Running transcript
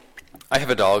I have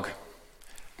a dog.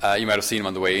 You might have seen him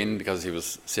on the way in because he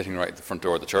was sitting right at the front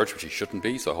door of the church, which he shouldn't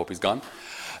be, so I hope he's gone.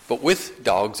 But with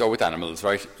dogs or with animals,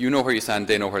 right, you know where you stand,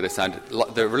 they know where they stand.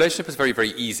 The relationship is very, very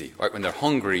easy, right? When they're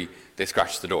hungry, they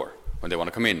scratch the door. When they want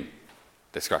to come in,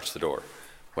 they scratch the door.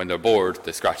 When they're bored,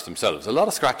 they scratch themselves. A lot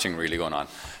of scratching really going on.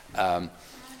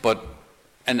 But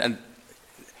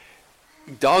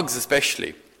dogs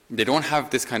especially, they don't have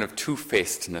this kind of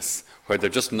two-facedness where they're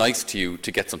just nice to you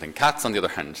to get something. Cats, on the other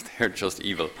hand, they're just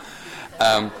evil.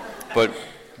 But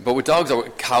with dogs or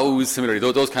cows, similarly,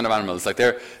 those kind of animals, like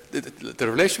the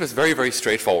relationship is very, very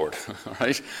straightforward,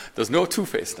 right? There's no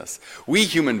two-facedness. We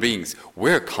human beings,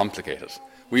 we're complicated.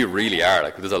 We really are.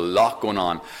 Like, there's a lot going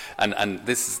on. And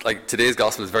this is, like, today's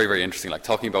gospel is very, very interesting, like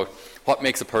talking about what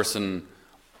makes a person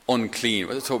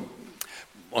unclean. So,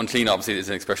 unclean, obviously, is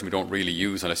an expression we don't really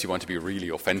use unless you want to be really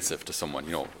offensive to someone.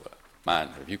 You know, man,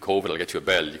 if you COVID, I'll get you a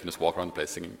bell. You can just walk around the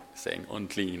place saying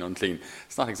unclean, unclean.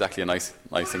 It's not exactly a nice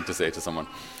thing to say to someone.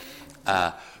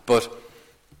 But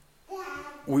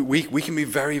we can be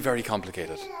very, very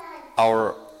complicated.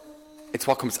 It's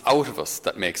what comes out of us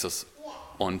that makes us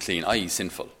unclean, i.e.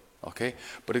 sinful. Okay?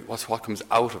 But it's what comes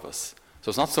out of us. So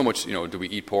it's not so much, you know, do we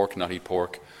eat pork, not eat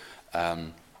pork,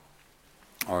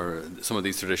 or some of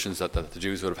these traditions that the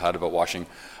Jews would have had about washing.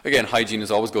 Again, hygiene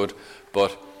is always good,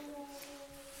 but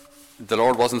the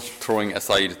Lord wasn't throwing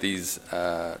aside these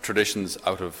traditions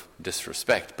out of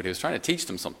disrespect, but he was trying to teach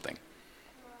them something.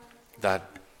 That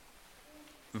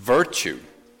virtue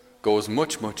goes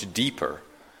much, much deeper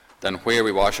than where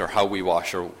we wash or how we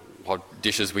wash or what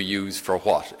dishes we use for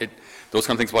what. Those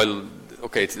kind of things, while,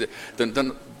 okay,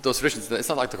 then those traditions, it's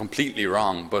not like they're completely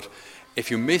wrong, but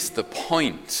if you miss the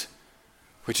point,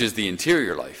 which is the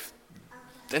interior life,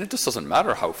 then it just doesn't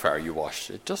matter how far you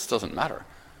wash. It just doesn't matter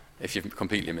if you've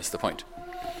completely missed the point.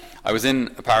 I was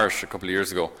in a parish a couple of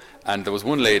years ago, and there was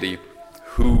one lady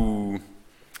who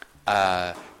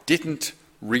didn't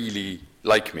really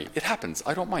like me. It happens.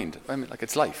 I don't mind. I mean, like,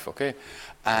 it's life, okay?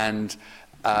 And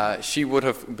she would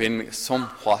have been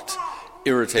somewhat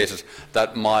irritated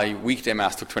that my weekday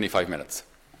mass took 25 minutes.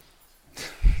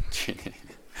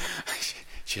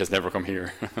 She has never come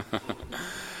here.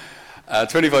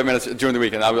 25 minutes during the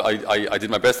week, and I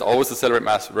did my best always to celebrate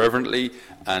Mass reverently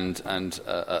and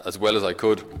as well as I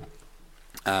could.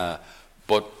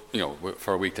 But, you know,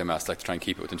 for a weekday Mass, I like to try and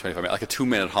keep it within 25 minutes, like a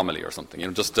 2-minute homily or something, you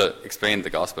know, just to explain the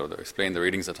gospel or explain the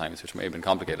readings at times, which may have been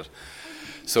complicated.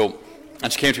 So,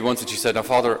 and she came to me once and she said, "Now,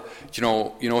 Father, you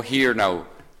know, here now,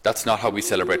 that's not how we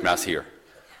celebrate Mass here."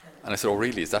 And I said, "Oh,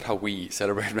 really? Is that how we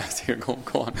celebrate Mass here? Go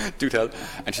on, do tell."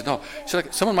 And she said, "No." She's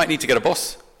like, "Someone might need to get a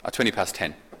bus at 20 past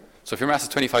 10. So if your Mass is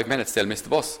 25 minutes, they'll miss the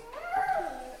bus."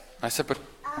 I said, "But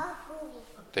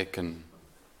they can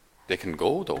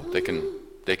go though. They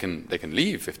can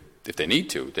leave if they need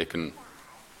to. They can."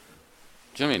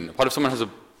 Do you know what I mean? What if someone has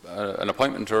an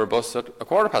appointment or a bus at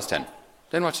 10:15?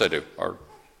 Then what should I do? Or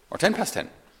 10:10?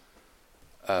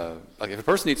 Like, if a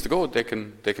person needs to go, they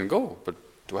can go. But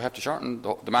do I have to shorten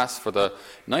the Mass for the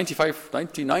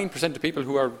 99% of people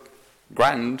who are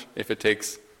grand if it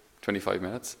takes 25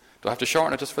 minutes? Do I have to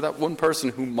shorten it just for that one person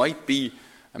who might be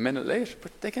a minute late?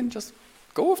 But they can just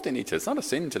go if they need to. It's not a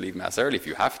sin to leave Mass early if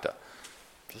you have to.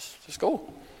 Just go.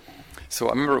 So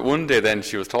I remember one day then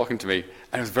she was talking to me,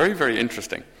 and it was very, very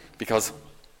interesting because,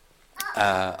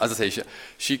 as I say,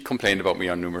 she complained about me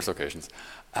on numerous occasions.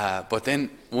 But then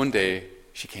one day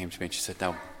she came to me and she said,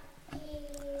 "Now,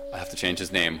 I have to change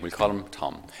his name. We'll call him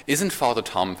Tom. Isn't Father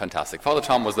Tom fantastic?" Father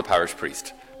Tom was the parish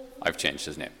priest. I've changed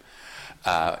his name.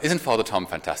 "Isn't Father Tom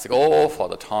fantastic?" "Oh,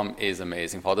 Father Tom is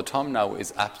amazing. Father Tom now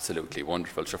is absolutely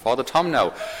wonderful. Sure, Father Tom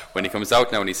now, when he comes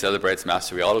out now and he celebrates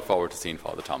Mass, we all look forward to seeing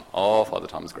Father Tom. Oh, Father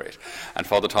Tom's great. And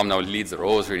Father Tom now leads the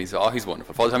rosary, and he says, oh, he's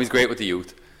wonderful. Father Tom, he's great with the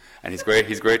youth. And he's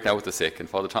great now with the sick. And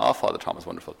Father Tom is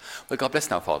wonderful. Well, God bless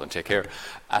now, Father, and take care."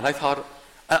 And I thought,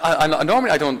 I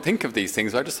normally I don't think of these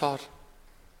things, but I just thought,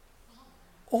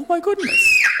 oh my goodness,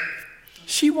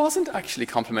 she wasn't actually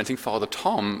complimenting Father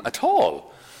Tom at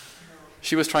all.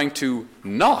 She was trying to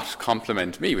not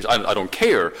compliment me, which I don't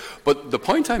care. But the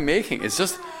point I'm making is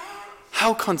just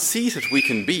how conceited we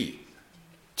can be.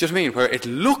 Do you know what I mean? Where it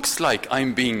looks like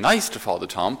I'm being nice to Father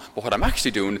Tom, but what I'm actually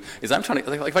doing is I'm trying to,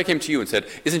 like if I came to you and said,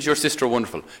 "Isn't your sister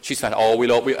wonderful?" She's saying, "Oh,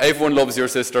 everyone loves your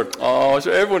sister. Oh,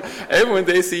 sure, everyone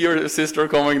they see your sister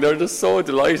coming, they're just so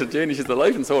delighted. Janie, she's the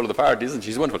life and soul of the party, isn't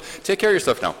she? She's wonderful. Take care of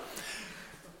yourself now."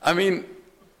 I mean,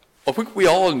 I think we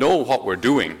all know what we're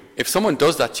doing. If someone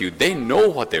does that to you, they know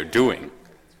what they're doing.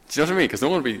 Do you know what I mean? Because no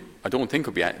one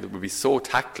would be so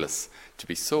tactless to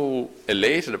be so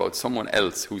elated about someone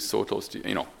else who's so close to you.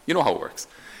 You know how it works.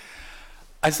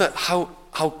 I thought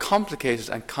how complicated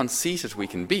and conceited we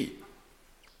can be.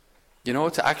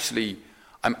 To actually,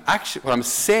 what I'm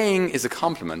saying is a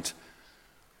compliment,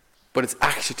 but it's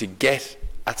actually to get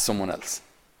at someone else.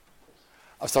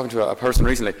 I was talking to a person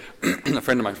recently, a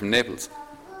friend of mine from Naples,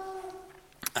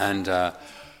 and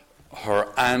her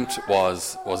aunt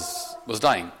was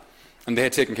dying, and they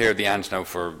had taken care of the aunt now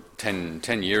for 10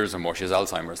 years or more. She has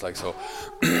Alzheimer's, so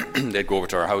they'd go over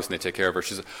to her house and they'd take care of her.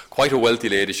 She's quite a wealthy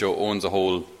lady. She owns a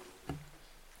whole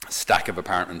stack of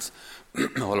apartments,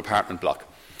 a whole apartment block.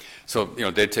 So,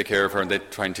 they'd take care of her, and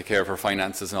they'd try and take care of her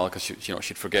finances and all, because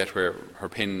she'd forget where her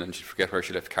PIN, and she'd forget where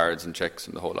she left cards and checks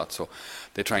and the whole lot. So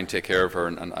they try and take care of her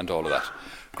and all of that.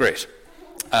 Great.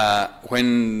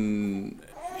 When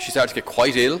she started to get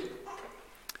quite ill,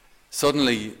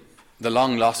 suddenly the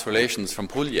long-lost relations from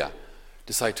Puglia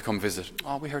decide to come visit.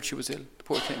 Oh, we heard she was ill, the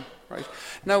poor thing, right?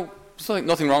 Now, there's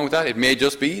nothing wrong with that. It may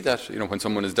just be that, when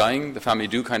someone is dying, the family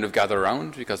do kind of gather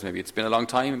around, because maybe it's been a long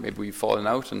time, maybe we've fallen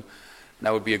out, and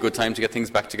now would be a good time to get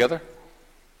things back together.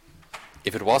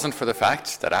 If it wasn't for the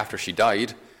fact that after she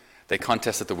died, they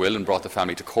contested the will and brought the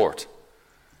family to court.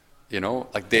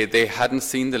 They hadn't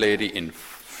seen the lady in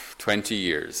 20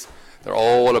 years. They're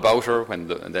all about her, and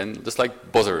then just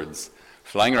like buzzards,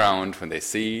 flying around when they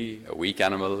see a weak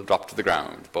animal drop to the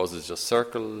ground. Buzzards just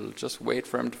circle, just wait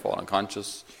for him to fall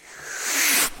unconscious.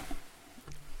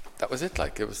 That was it.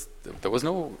 There was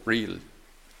no real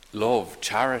love,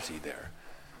 charity there.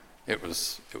 It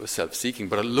was self-seeking,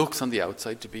 but it looks on the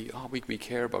outside to be, we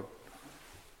care about,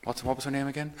 what was her name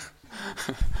again?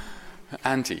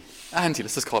 Auntie,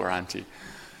 let's just call her Auntie.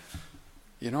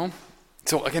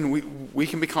 So again, we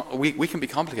can be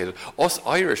complicated. Us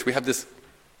Irish, we have this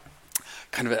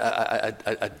kind of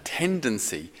a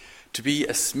tendency to be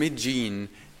a smidgeen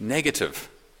negative.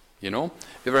 You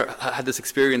ever had this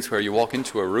experience where you walk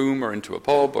into a room or into a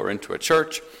pub or into a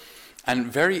church, and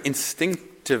very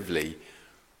instinctively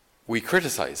we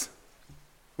criticize.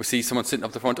 We see someone sitting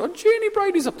up the front. Oh, Janie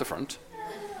Bridie's up the front.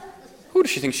 Who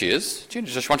does she think she is? Janie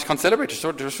just wants to come celebrate. Just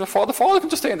for the fall, can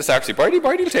just stay in the Saxby. Bridie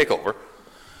will take over.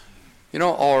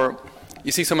 Or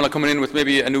you see someone coming in with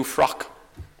maybe a new frock,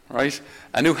 right?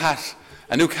 A new hat,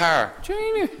 a new car.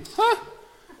 Janie,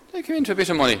 they came into a bit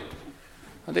of money.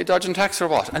 Are they dodging tax or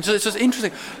what? And it's just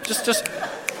interesting,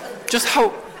 just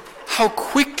how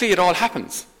quickly it all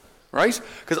happens. Right?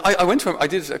 Because I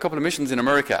did a couple of missions in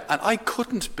America, and I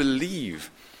couldn't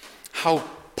believe how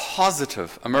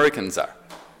positive Americans are.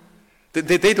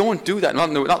 They don't do that,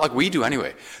 not like we do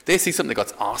anyway. They see something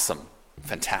that's awesome,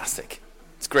 fantastic,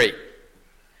 it's great.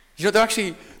 They're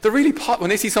really when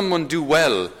they see someone do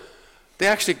well, they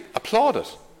actually applaud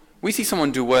it. We see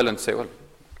someone do well and say, well,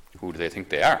 who do they think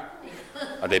they are?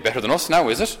 Are they better than us now,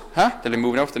 is it? They'll be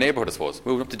moving out to the neighbourhood, I suppose,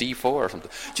 moving up to D4 or something.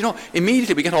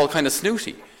 Immediately we get all kind of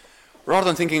snooty. Rather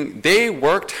than thinking they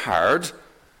worked hard,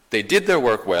 they did their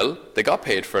work well, they got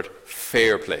paid for it,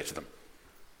 fair play to them.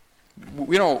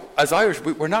 As Irish,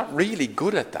 we're not really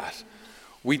good at that.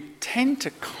 We tend to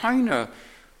kind of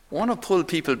want to pull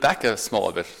people back a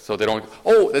small bit so they don't,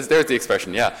 there's the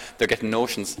expression, they're getting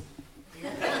notions.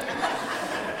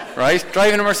 Right?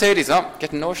 Driving a Mercedes,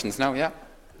 getting notions now, yeah.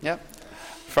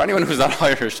 For anyone who's not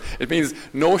Irish, it means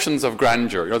notions of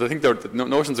grandeur. They think they're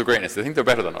notions of greatness. They think they're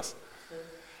better than us.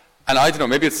 And I don't know,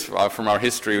 maybe it's from our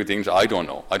history with things, I don't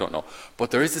know.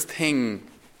 But there is this thing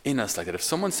in us like that. If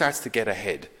someone starts to get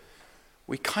ahead,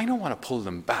 we kind of want to pull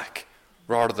them back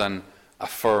rather than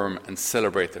affirm and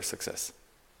celebrate their success.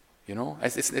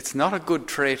 It's not a good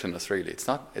trait in us, really. It's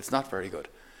not very good.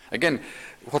 Again,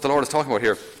 what the Lord is talking about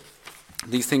here,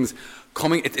 these things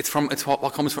coming, it's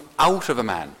what comes from out of a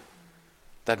man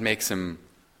that makes him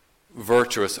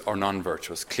virtuous or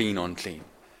non-virtuous, clean, unclean.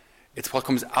 It's what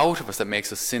comes out of us that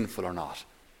makes us sinful or not.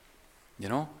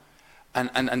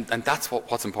 And that's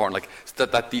what's important.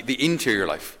 That the interior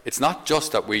life. It's not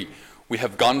just that we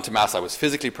have gone to Mass. I was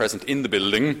physically present in the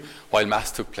building while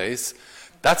Mass took place.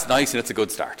 That's nice and it's a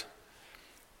good start.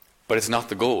 But it's not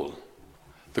the goal.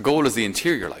 The goal is the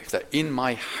interior life. That in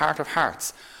my heart of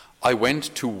hearts, I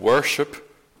went to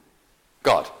worship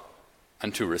God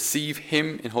and to receive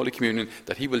Him in Holy Communion,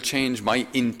 that He will change my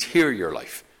interior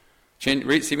life.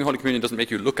 Receiving Holy Communion doesn't make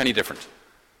you look any different.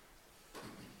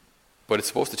 But it's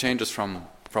supposed to change us from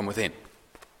within.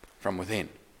 From within.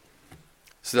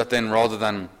 So that then, rather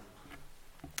than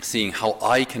seeing how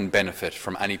I can benefit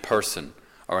from any person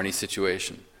or any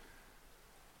situation,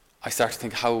 I start to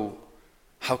think, how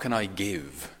can I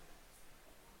give?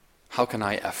 How can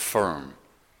I affirm?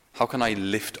 How can I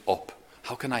lift up?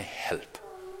 How can I help?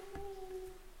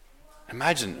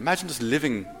 Imagine just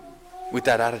living with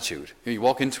that attitude. You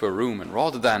walk into a room and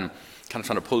rather than kind of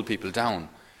trying to pull people down,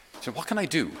 So what can I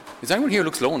do? Is there anyone here who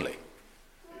looks lonely?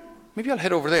 Maybe I'll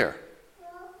head over there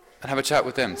and have a chat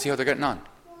with them, see how they're getting on.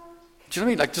 Do you know what I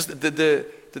mean? Like, just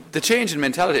the change in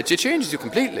mentality, it changes you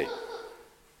completely.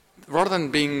 Rather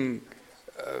than being,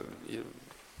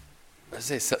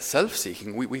 as I say,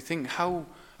 self-seeking, we think, how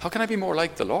can I be more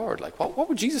like the Lord? Like, what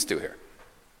would Jesus do here?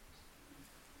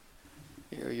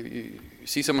 You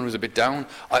see someone who's a bit down.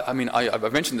 I mean,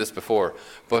 I've mentioned this before,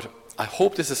 but I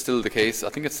hope this is still the case. I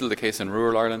think it's still the case in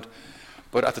rural Ireland.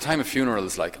 But at the time of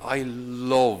funerals, like, I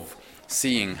love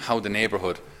seeing how the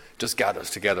neighbourhood just gathers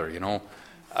together, you know.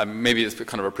 Maybe it's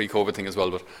kind of a pre-COVID thing as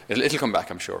well, but it'll come back,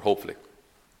 I'm sure, hopefully.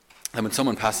 And when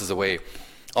someone passes away,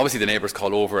 obviously the neighbours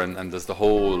call over, and there's the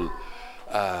whole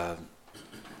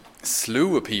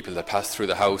slew of people that pass through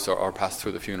the house or pass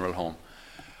through the funeral home.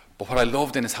 But what I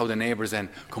love then is how the neighbours then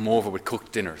come over with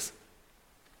cooked dinners,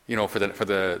 you know, for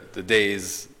the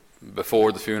days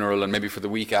before the funeral and maybe for the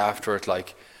week after it.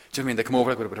 Like, do you know what I mean? They come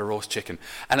over like with a roast chicken,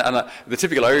 and the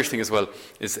typical Irish thing as well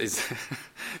is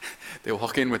they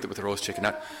walk in with the roast chicken.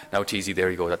 Now, Teasy, there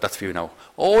you go. That's for you now.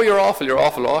 Oh, you're awful.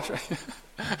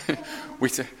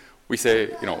 we say,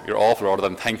 you know, you're awful rather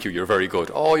than thank you, you're very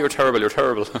good. Oh, you're terrible. You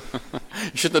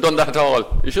shouldn't have done that at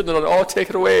all. You shouldn't have done. Oh, take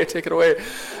it away.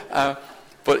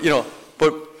 But you know,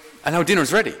 and now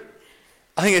dinner's ready.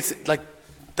 I think it's like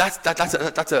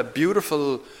that's a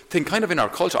beautiful thing, kind of in our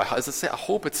culture. As I say, I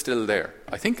hope it's still there.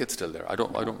 I think it's still there. I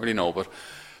don't really know, but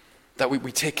that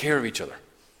we take care of each other.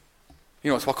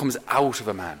 You know, it's what comes out of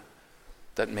a man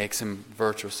that makes him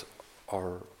virtuous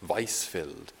or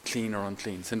vice-filled, clean or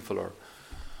unclean, sinful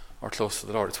or close to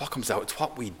the Lord. It's what comes out. It's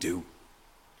what we do.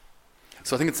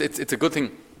 So I think it's a good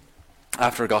thing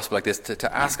after a gospel like this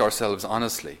to ask ourselves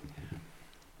honestly,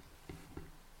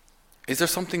 is there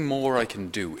something more I can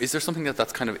do? Is there something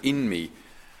that's kind of in me?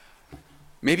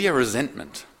 Maybe a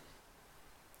resentment,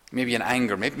 maybe an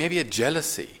anger, maybe a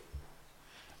jealousy,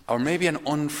 or maybe an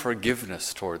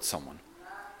unforgiveness towards someone.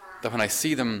 That when I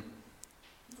see them,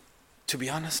 to be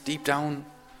honest, deep down,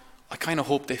 I kind of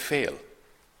hope they fail.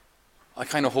 I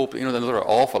kind of hope, you know, another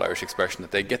awful Irish expression,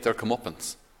 that they get their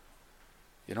comeuppance.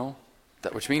 You know,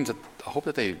 which means that I hope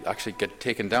that they actually get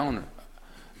taken down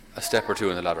a step or two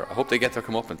in the ladder. I hope they get their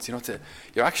comeuppance. You know,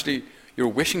 you're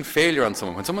wishing failure on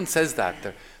someone. When someone says that,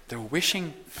 they're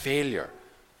wishing failure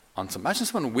on someone. Imagine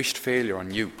someone wished failure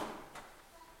on you.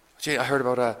 I heard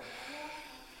about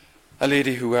a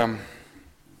lady who had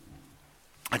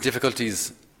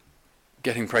difficulties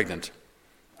getting pregnant,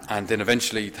 and then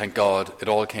eventually, thank God, it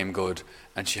all came good,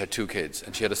 and she had 2 kids,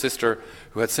 and she had a sister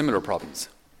who had similar problems,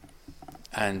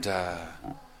 and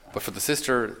but for the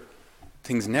sister,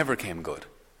 things never came good.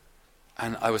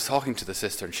 And I was talking to the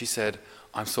sister, and she said,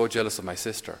 "I'm so jealous of my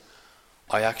sister.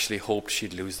 I actually hoped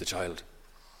she'd lose the child."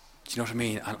 Do you know what I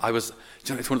mean? And I was,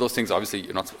 you know, it's one of those things, obviously,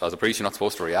 you're not, as a priest, you're not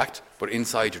supposed to react, but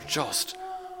inside you're just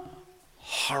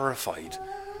horrified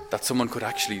that someone could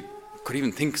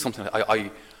even think something.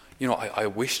 I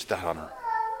wished that on her.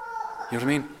 You know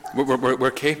what I mean?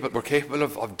 We're capable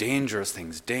of dangerous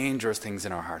things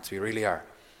in our hearts. We really are.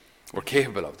 We're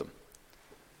capable of them.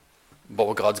 But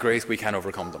with God's grace, we can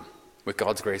overcome them. With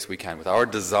God's grace, we can. With our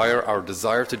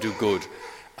desire to do good,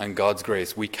 and God's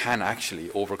grace, we can actually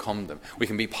overcome them. We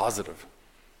can be positive.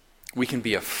 We can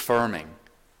be affirming.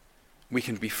 We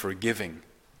can be forgiving.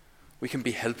 We can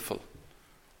be helpful.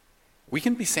 We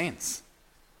can be saints.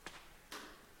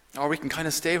 Or we can kind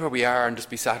of stay where we are and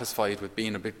just be satisfied with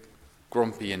being a bit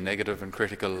grumpy and negative and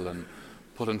critical and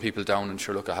putting people down and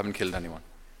sure, look, I haven't killed anyone.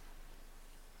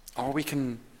 Or we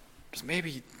can just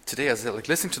maybe today, as I said, like,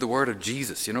 listen to the word of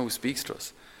Jesus, you know, who speaks to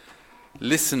us.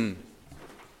 Listen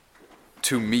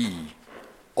to me,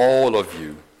 all of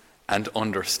you, and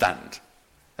understand.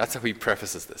 That's how he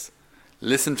prefaces this.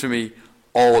 Listen to me,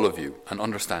 all of you, and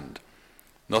understand.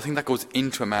 Nothing that goes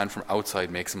into a man from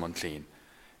outside makes him unclean.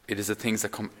 It is the things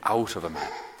that come out of a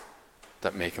man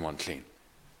that make him unclean.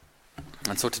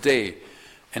 And so today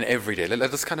and every day,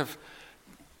 let us kind of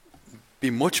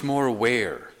be much more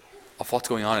aware of what's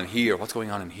going on in here, what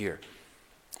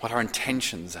our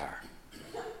intentions are.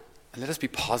 And let us be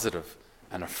positive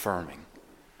and affirming.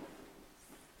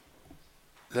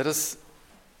 Let us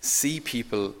see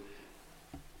people,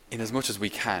 in as much as we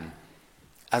can,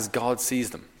 as God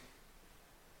sees them.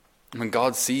 When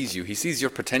God sees you, he sees your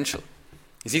potential.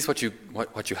 He sees what you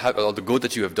have, all the good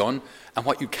that you have done, and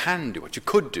what you can do, what you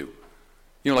could do.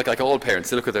 You know, like all parents,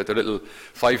 they look at their little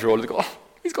 5-year-old and they go, "Oh,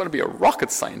 he's going to be a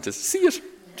rocket scientist. See it?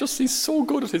 Just he's so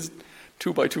good at his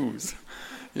 2x2s."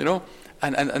 You know,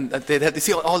 and they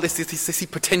see all this. They see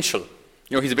potential.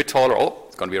 You know, he's a bit taller. Oh,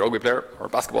 he's going to be a rugby player or a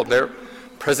basketball player,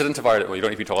 president of Ireland. Well, you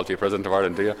don't need to be tall to be a president of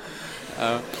Ireland, do you?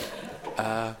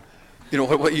 You know,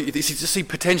 what you see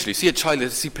potential. You see a child, you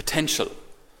see potential,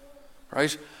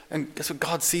 right? And guess what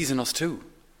God sees in us too.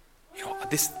 You know,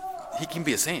 he can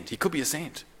be a saint. He could be a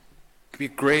saint. He could be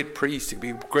a great priest. He could be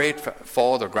a great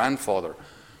father, grandfather,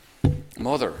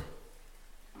 mother.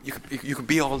 You could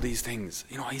be all these things.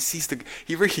 You know,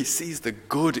 he really sees the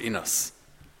good in us.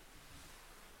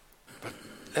 But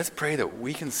let's pray that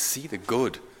we can see the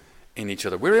good in each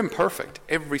other. We're imperfect.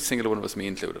 Every single one of us, me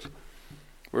included.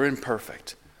 We're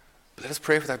imperfect. But let us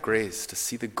pray for that grace to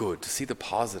see the good, to see the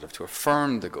positive, to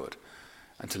affirm the good,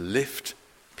 and to lift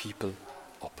people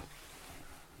up.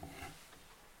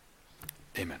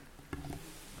 Amen.